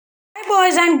Hi,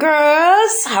 boys and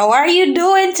girls. How are you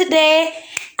doing today?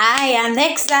 I am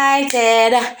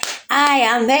excited. I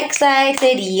am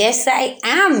excited. Yes, I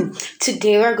am.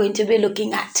 Today, we're going to be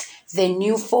looking at the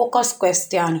new focus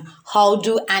question. How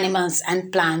do animals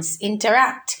and plants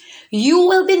interact? You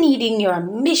will be needing your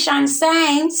mission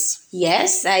science.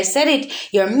 Yes, I said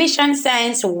it. Your mission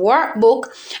science workbook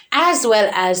as well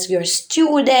as your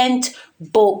student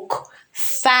book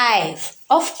 5.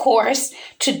 Of course,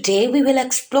 today we will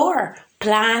explore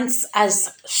plants as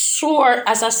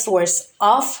a source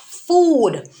of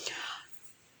food.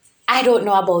 I don't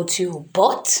know about you,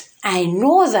 but I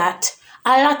know that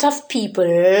a lot of people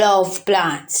love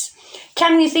plants.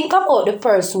 Can we think about the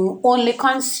person who only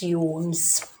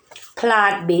consumes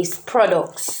plant-based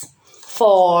products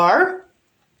for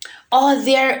all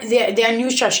their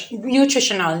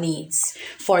nutritional needs,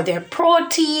 for their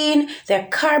protein, their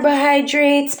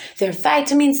carbohydrates, their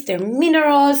vitamins, their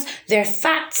minerals, their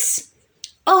fats,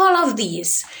 all of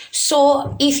these.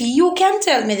 So if you can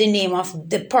tell me the name of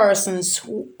the persons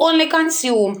who only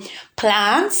consume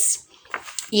plants,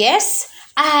 yes,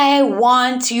 I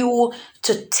want you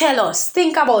to tell us.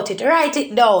 Think about it, write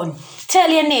it down, tell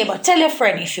your neighbor, tell your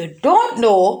friend. If you don't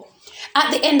know, at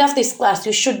the end of this class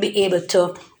you should be able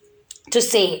to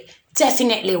say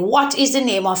definitely what is the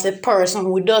name of the person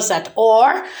who does that,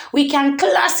 or we can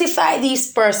classify these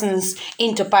persons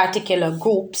into particular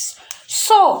groups.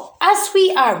 So as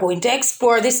we are going to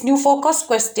explore this new focus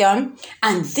question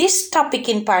and this topic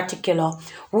in particular,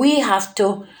 we have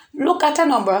to look at a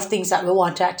number of things that we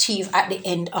want to achieve at the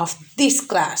end of this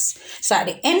class. So at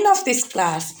the end of this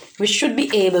class, we should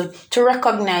be able to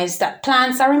recognize that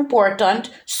plants are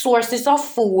important sources of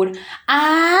food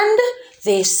and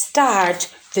they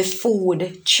start the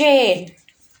food chain.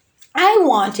 I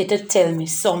want you to tell me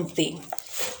something.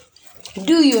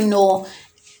 Do you know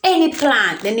any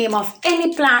plant, the name of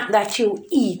any plant that you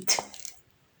eat?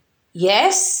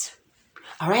 Yes?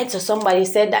 All right, so somebody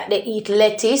said that they eat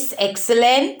lettuce.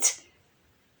 Excellent.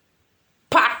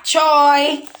 Pak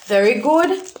choy. Very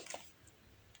good.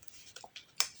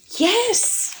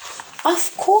 Yes,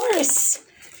 of course.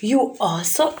 You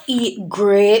also eat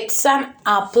grapes and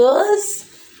apples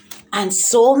and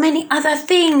so many other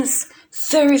things.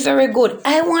 Very, very good.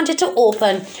 I want you to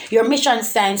open your Mission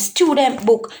Science student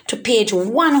book to page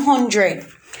 100.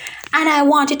 And I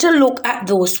want you to look at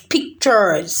those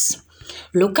pictures.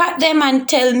 Look at them and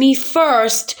tell me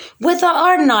first whether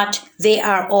or not they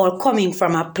are all coming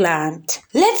from a plant.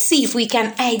 Let's see if we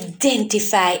can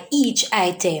identify each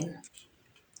item.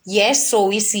 Yes, so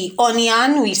we see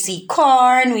onion, we see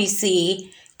corn, we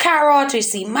see carrot, we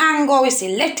see mango, we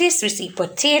see lettuce, we see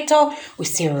potato, we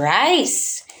see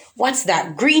rice. What's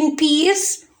that? Green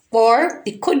peas? Or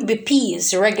it could be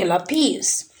peas, regular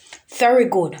peas. Very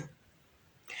good.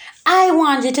 I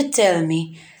want you to tell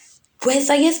me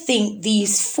whether you think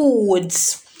these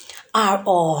foods are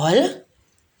all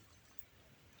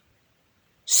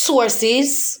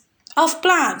sources of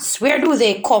plants. Where do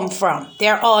they come from?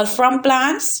 They're all from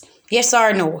plants? Yes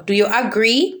or no? Do you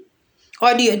agree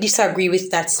or do you disagree with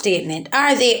that statement?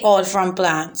 Are they all from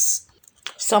plants?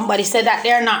 Somebody said that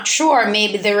they're not sure.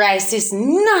 Maybe the rice is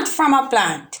not from a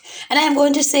plant. And I'm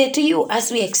going to say to you,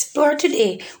 as we explore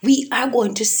today, we are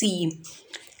going to see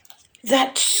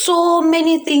that so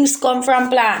many things come from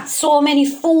plants. So many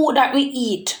food that we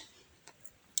eat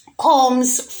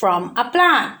comes from a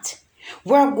plant.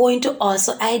 We're going to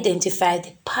also identify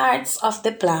the parts of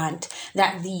the plant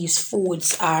that these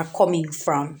foods are coming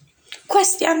from.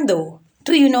 Question though,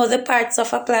 do you know the parts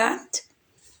of a plant?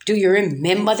 Do you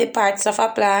remember the parts of a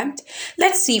plant?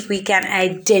 Let's see if we can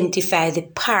identify the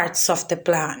parts of the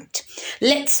plant.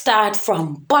 Let's start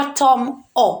from bottom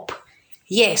up.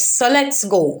 Yes, so let's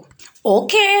go.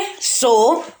 Okay,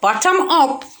 so bottom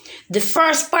up, the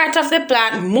first part of the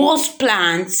plant, most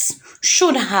plants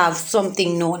should have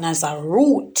something known as a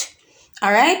root.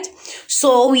 All right,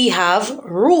 so we have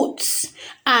roots,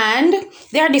 and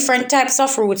there are different types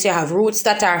of roots. You have roots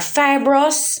that are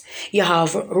fibrous, you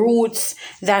have roots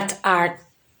that are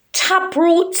tap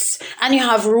roots, and you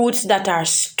have roots that are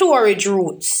storage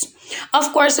roots.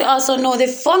 Of course, we also know the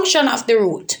function of the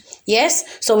root. Yes,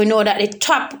 so we know that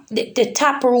the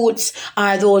tap roots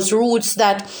are those roots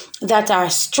that are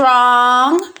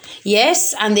strong.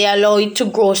 Yes, and they allow it to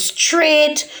grow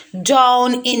straight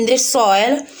down in the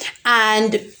soil,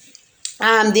 and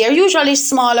they're usually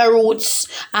smaller roots,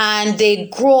 and they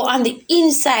grow on the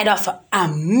inside of a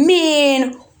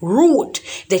main root.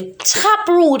 The tap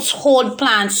roots hold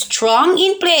plants strong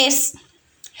in place,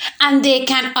 and they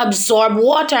can absorb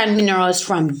water and minerals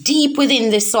from deep within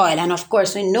the soil. And of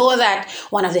course, we know that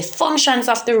one of the functions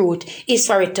of the root is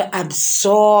for it to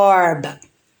absorb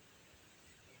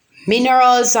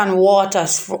minerals and water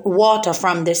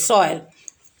from the soil.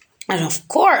 And of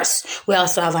course, we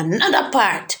also have another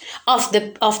part of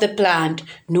the plant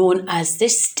known as the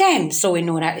stem. So we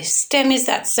know that the stem is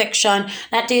that section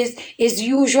that is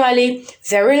usually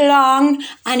very long,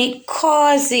 and it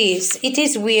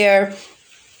is where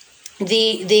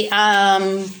the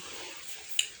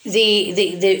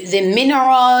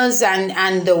minerals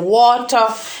and the water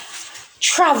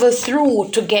travel through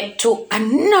to get to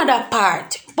another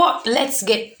part. But let's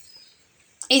get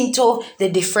into the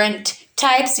different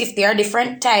types, if there are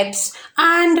different types,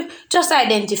 and just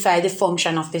identify the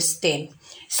function of the stem.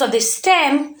 So the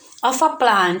stem of a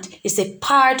plant is a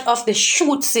part of the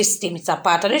shoot system. It's a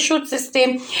part of the shoot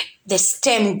system. The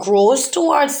stem grows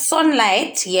towards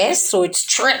sunlight, yes, so it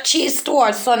stretches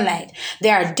towards sunlight.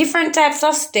 There are different types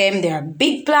of stem. There are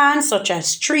big plants such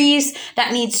as trees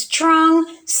that need strong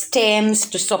stems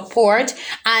to support,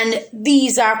 and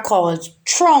these are called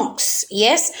trunks,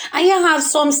 yes. And you have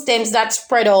some stems that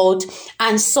spread out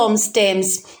and some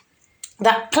stems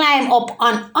that climb up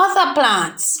on other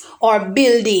plants or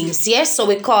buildings, yes, so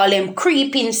we call them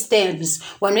creeping stems.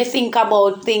 When we think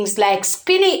about things like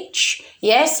spinach,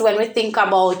 yes, when we think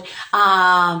about,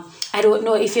 I don't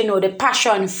know if you know the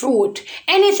passion fruit,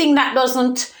 anything that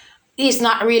is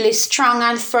not really strong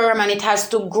and firm, and it has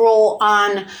to grow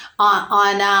on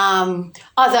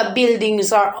other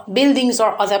buildings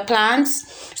or other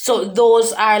plants. So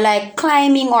those are like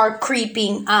climbing or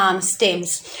creeping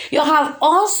stems. You have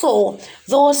also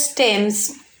those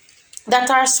stems that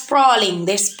are sprawling.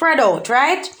 They spread out,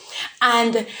 right?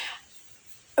 And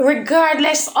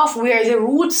regardless of where the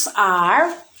roots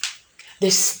are, the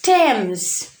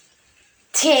stems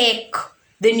take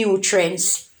the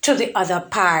nutrients to the other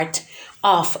part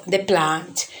of the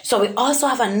plant. So we also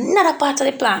have another part of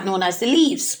the plant known as the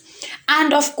leaves.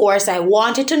 And of course, I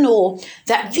wanted to know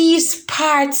that these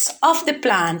parts of the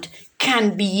plant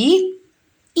can be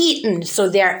eaten, so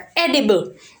they're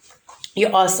edible.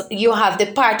 You have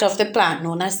the part of the plant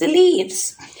known as the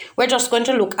leaves. We're just going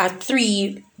to look at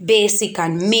three basic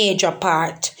and major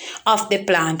parts of the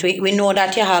plant. We know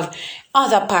that you have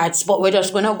other parts, but we're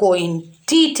just going to go in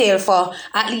detail for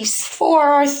at least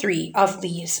 4 or 3 of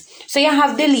these. So you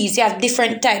have the leaves. You have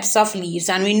different types of leaves,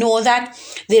 and we know that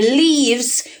the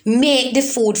leaves make the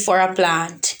food for a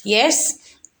plant, yes.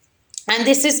 And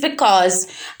this is because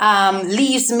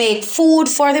leaves make food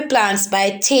for the plants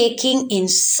by taking in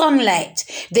sunlight.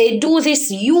 They do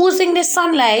this using the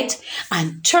sunlight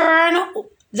and turn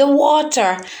the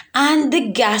water and the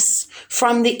gas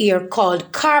from the air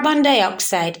called carbon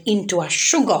dioxide into a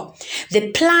sugar.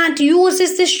 The plant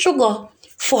uses the sugar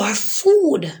for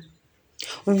food.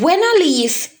 When a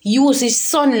leaf uses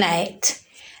sunlight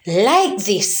like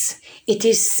this, it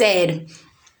is said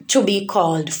to be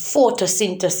called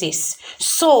photosynthesis.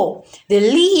 So the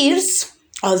leaves,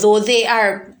 although they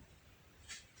are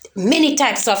many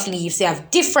types of leaves, they have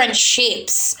different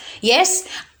shapes, yes,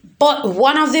 but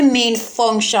one of the main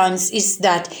functions is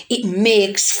that it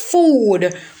makes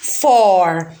food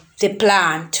for the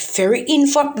plant. Very,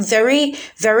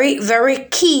 very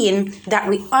keen that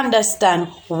we understand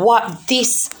what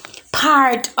this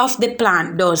part of the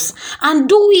plant does. And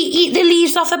do we eat the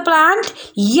leaves of the plant?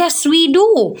 Yes, we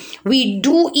do. We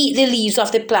do eat the leaves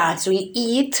of the plants. We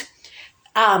eat,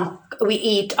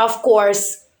 of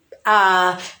course,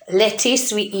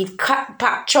 lettuce. We eat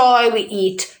pak choy. We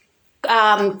eat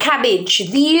cabbage.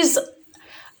 These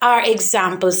are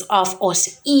examples of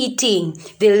us eating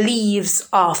the leaves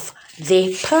of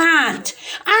the plant.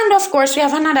 And of course, we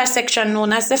have another section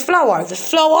known as the flower. The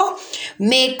flower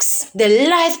makes the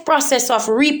life process of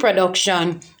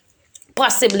reproduction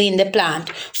possibly in the plant.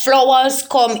 Flowers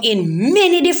come in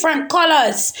many different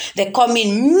colors. They come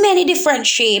in many different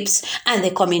shapes, and they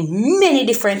come in many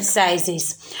different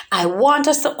sizes. I want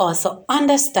us to also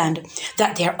understand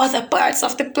that there are other parts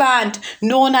of the plant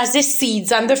known as the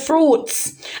seeds and the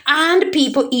fruits. And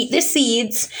people eat the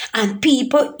seeds and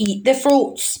people eat the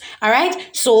fruits. All right?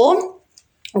 So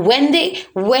when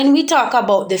we talk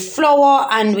about the flower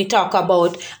and we talk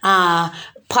about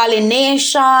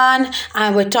pollination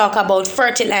and we talk about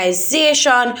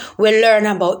fertilization, we learn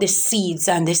about the seeds,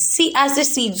 and as the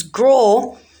seeds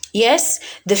grow, yes,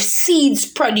 the seeds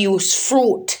produce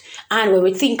fruit. And when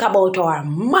we think about our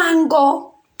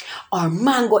mango or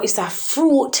mango is a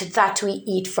fruit that we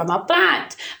eat from a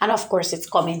plant. And of course, it's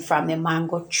coming from the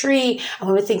mango tree. And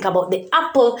when we think about the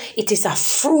apple, it is a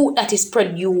fruit that is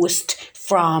produced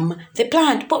from the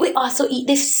plant. But we also eat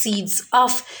the seeds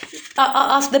of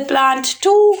the plant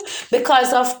too,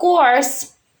 because of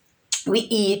course, we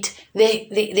eat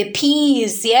the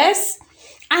peas, yes?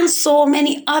 And so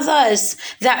many others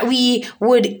that we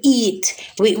would eat.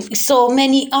 So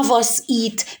many of us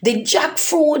eat the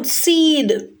jackfruit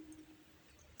seed.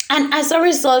 And as a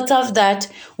result of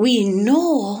that, we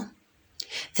know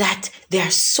that there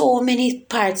are so many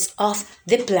parts of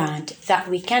the plant that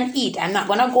we can eat. I'm not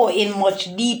going to go in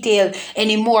much detail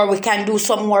anymore. We can do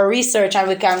some more research and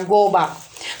we can go back.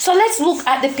 So let's look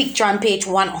at the picture on page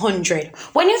 100.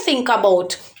 When you think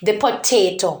about the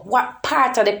potato, what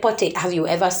part of the potato, have you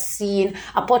ever seen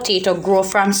a potato grow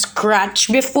from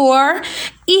scratch before?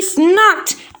 If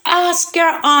not, ask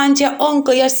your aunt, your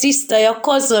uncle, your sister, your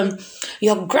cousin,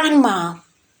 your grandma.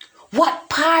 What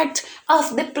part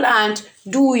of the plant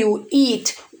do you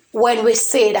eat when we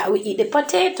say that we eat the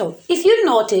potato? If you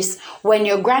notice, when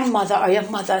your grandmother or your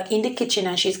mother in the kitchen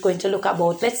and she's going to look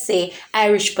about, let's say,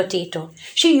 Irish potato,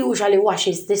 she usually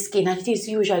washes the skin and it is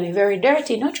usually very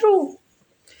dirty, not true?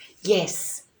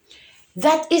 Yes,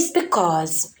 that is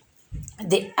because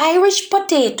the Irish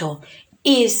potato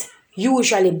is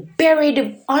usually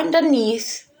buried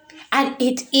underneath, and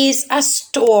it is a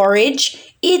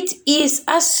storage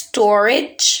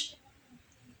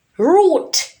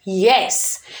root.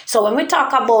 Yes. So when we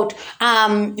talk about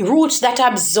roots that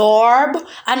absorb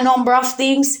a number of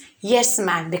things, yes,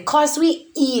 man, because we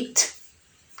eat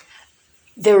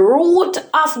the root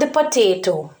of the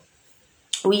potato,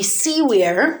 we see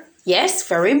where, yes,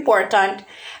 very important,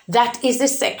 that is the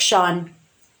section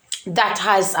that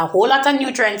has a whole lot of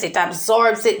nutrients. It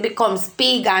absorbs, it becomes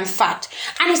big and fat.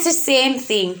 And it's the same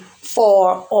thing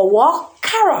for our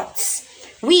carrots.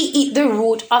 We eat the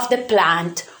root of the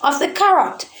plant of the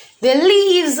carrot. The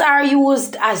leaves are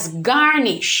used as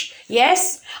garnish,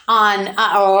 yes,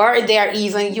 or they are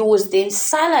even used in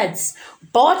salads.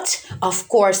 But, of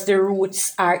course, the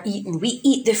roots are eaten. We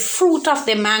eat the fruit of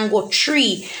the mango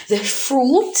tree. The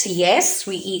fruit, yes,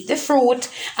 we eat the fruit.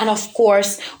 And, of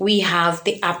course, we have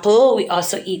the apple. We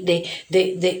also eat the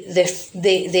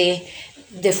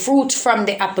fruit from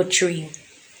the apple tree.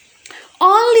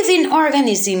 All living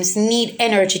organisms need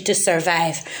energy to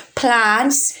survive.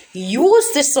 Plants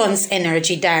use the sun's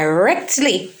energy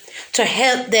directly to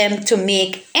help them to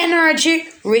make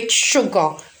energy-rich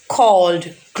sugar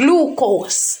called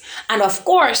glucose. And of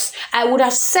course, I would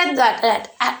have said that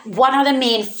one of the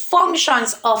main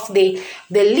functions of the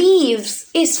leaves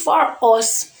is for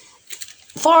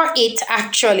it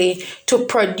actually to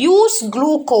produce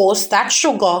glucose, that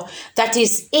sugar that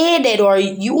is aided or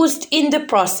used in the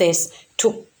process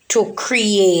to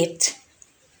create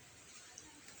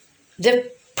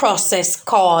the process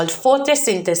called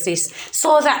photosynthesis,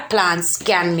 so that plants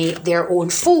can make their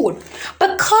own food.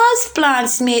 Because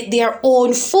plants make their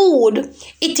own food,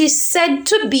 it is said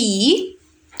to be,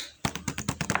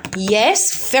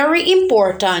 yes, very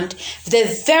important, the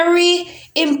very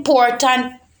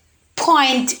important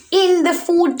point in the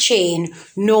food chain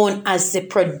known as the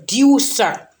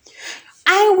producer.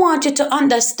 I want you to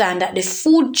understand that the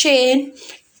food chain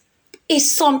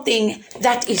is something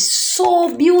that is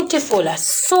so beautiful,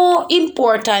 so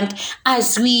important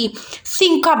as we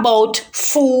think about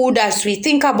food, as we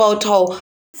think about how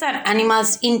plants and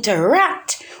animals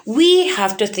interact. We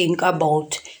have to think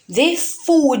about the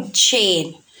food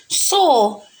chain.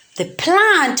 So the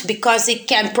plant, because it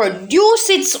can produce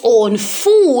its own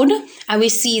food, and we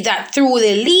see that through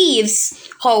the leaves,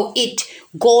 how it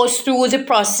goes through the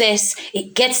process,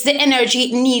 it gets the energy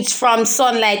it needs from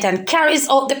sunlight and carries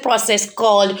out the process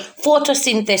called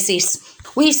photosynthesis.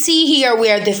 We see here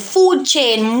where the food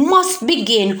chain must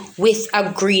begin with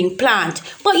a green plant.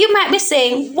 But you might be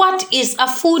saying, what is a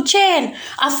food chain?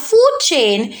 A food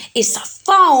chain is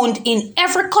found in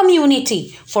every community.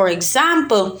 For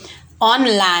example, on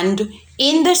land,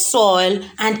 in the soil,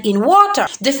 and in water.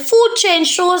 The food chain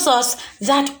shows us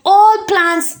that all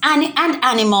plants and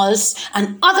animals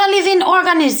and other living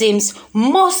organisms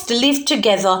must live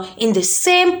together in the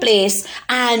same place,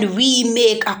 and we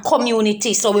make a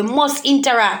community, so we must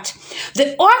interact.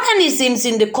 The organisms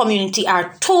in the community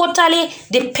are totally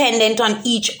dependent on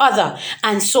each other,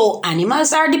 and so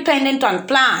animals are dependent on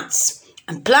plants,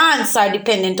 and plants are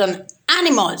dependent on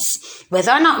animals,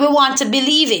 whether or not we want to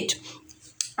believe it.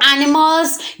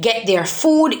 Animals get their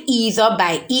food either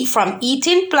from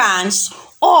eating plants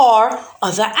or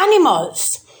other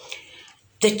animals.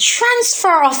 The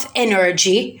transfer of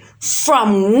energy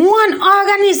from one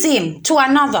organism to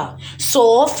another.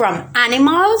 So from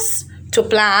animals to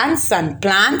plants and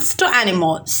plants to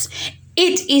animals.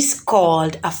 It is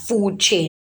called a food chain.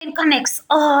 It connects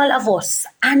all of us,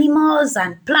 animals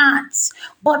and plants.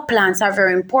 But plants are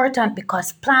very important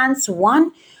because plants,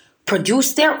 one,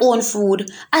 produce their own food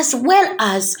as well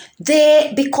as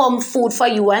they become food for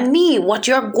you and me. What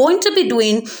you're going to be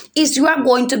doing is you are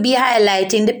going to be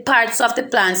highlighting the parts of the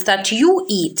plants that you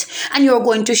eat, and you're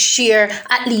going to share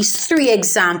at least 3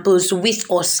 examples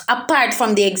with us apart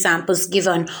from the examples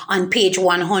given on page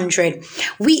 100.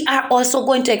 We are also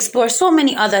going to explore so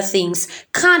many other things.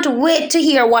 Can't wait to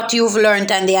hear what you've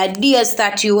learned and the ideas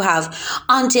that you have.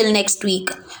 Until next week,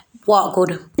 what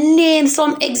good? Name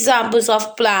some examples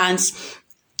of plants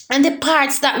and the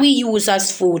parts that we use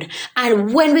as food.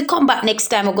 And when we come back next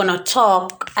time, we're going to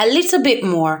talk a little bit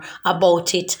more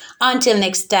about it. Until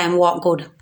next time, what good?